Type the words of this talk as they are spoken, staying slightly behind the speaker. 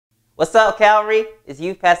What's up, Calvary? It's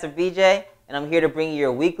Youth Pastor BJ, and I'm here to bring you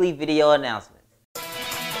your weekly video announcements.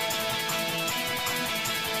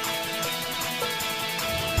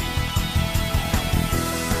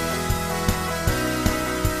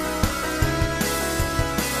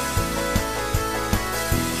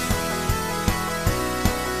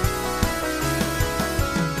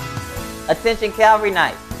 Attention Calvary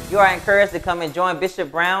Nights. You are encouraged to come and join Bishop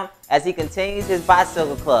Brown as he continues his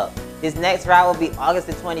bicycle club. His next ride will be August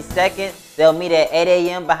the 22nd. They'll meet at 8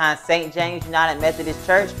 a.m. behind St. James United Methodist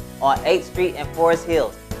Church on 8th Street in Forest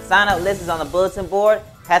Hills. Sign-up list is on the bulletin board.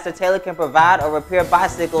 Pastor Taylor can provide or repair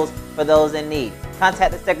bicycles for those in need.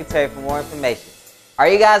 Contact the secretary for more information. Are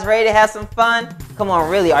you guys ready to have some fun? Come on,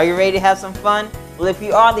 really, are you ready to have some fun? Well, if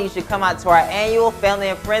you are, then you should come out to our annual Family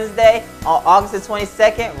and Friends Day on August the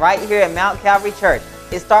 22nd right here at Mount Calvary Church.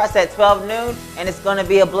 It starts at 12 noon and it's going to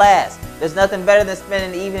be a blast. There's nothing better than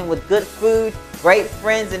spending the evening with good food, great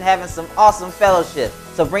friends, and having some awesome fellowship.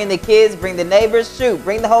 So bring the kids, bring the neighbors,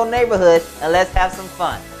 bring the whole neighborhood, and let's have some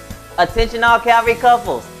fun. Attention all Calvary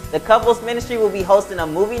couples. The couples ministry will be hosting a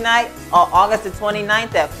movie night on August the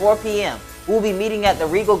 29th at 4 p.m. We'll be meeting at the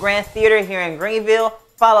Regal Grand Theater here in Greenville,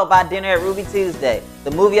 followed by dinner at Ruby Tuesday.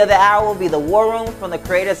 The movie of the hour will be The War Room from the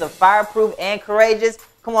creators of Fireproof and Courageous.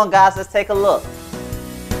 Come on guys, let's take a look.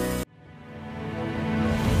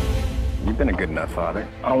 You've been a good enough father.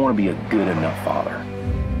 I want to be a good enough father.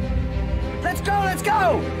 Let's go, let's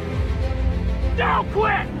go! Don't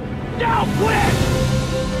quit! Don't quit!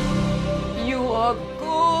 You are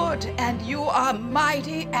good, and you are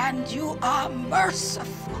mighty, and you are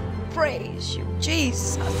merciful. Praise you,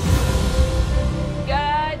 Jesus.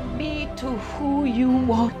 Guide me to who you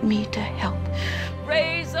want me to help.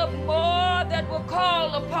 Raise up more that will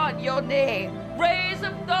call upon your name. Raise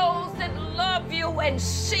up those that love you and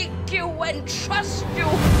seek you and trust you.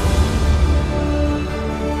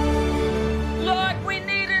 Lord, we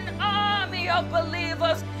need an army of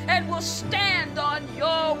believers and will stand on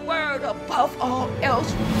your word above all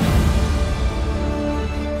else.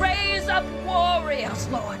 Raise up warriors,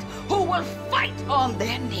 Lord, who will fight on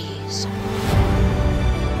their knees,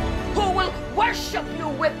 who will worship you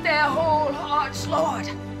with their whole hearts, Lord.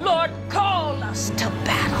 Lord, call us to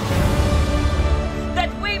battle, that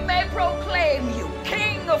we may proclaim you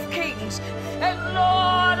King of kings and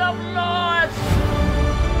Lord of lords.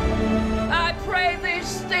 I pray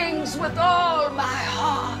these things with all my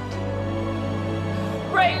heart.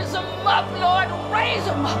 Raise them up, Lord, raise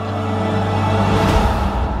them up.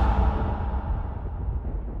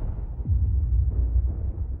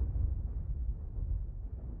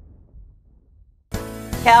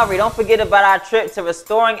 Calvary, don't forget about our trip to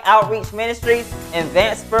Restoring Outreach Ministries in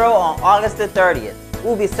Vanceboro on August the 30th.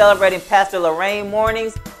 We'll be celebrating Pastor Lorraine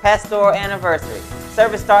Morning's pastoral anniversary.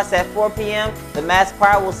 Service starts at 4 p.m. The mass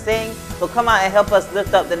choir will sing, so come out and help us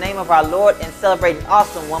lift up the name of our Lord and celebrate an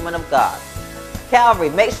awesome woman of God. Calvary,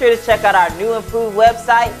 make sure to check out our new improved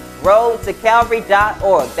website,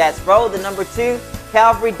 roadtocalvary.org. That's road2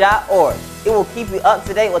 Calvary.org. It will keep you up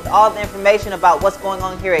to date with all the information about what's going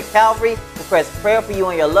on here at Calvary, request prayer for you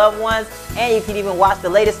and your loved ones, and you can even watch the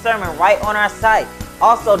latest sermon right on our site.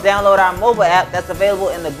 Also, download our mobile app that's available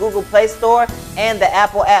in the Google Play Store and the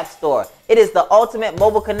Apple App Store. It is the ultimate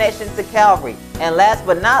mobile connection to Calvary. And last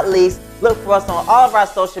but not least, look for us on all of our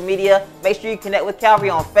social media. Make sure you connect with Calvary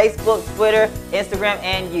on Facebook, Twitter, Instagram,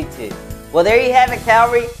 and YouTube. Well, there you have it,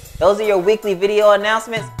 Calvary. Those are your weekly video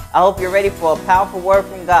announcements. I hope you're ready for a powerful word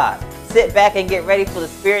from God. Sit back and get ready for the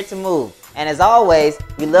Spirit to move. And as always,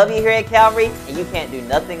 we love you here at Calvary, and you can't do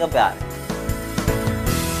nothing about it.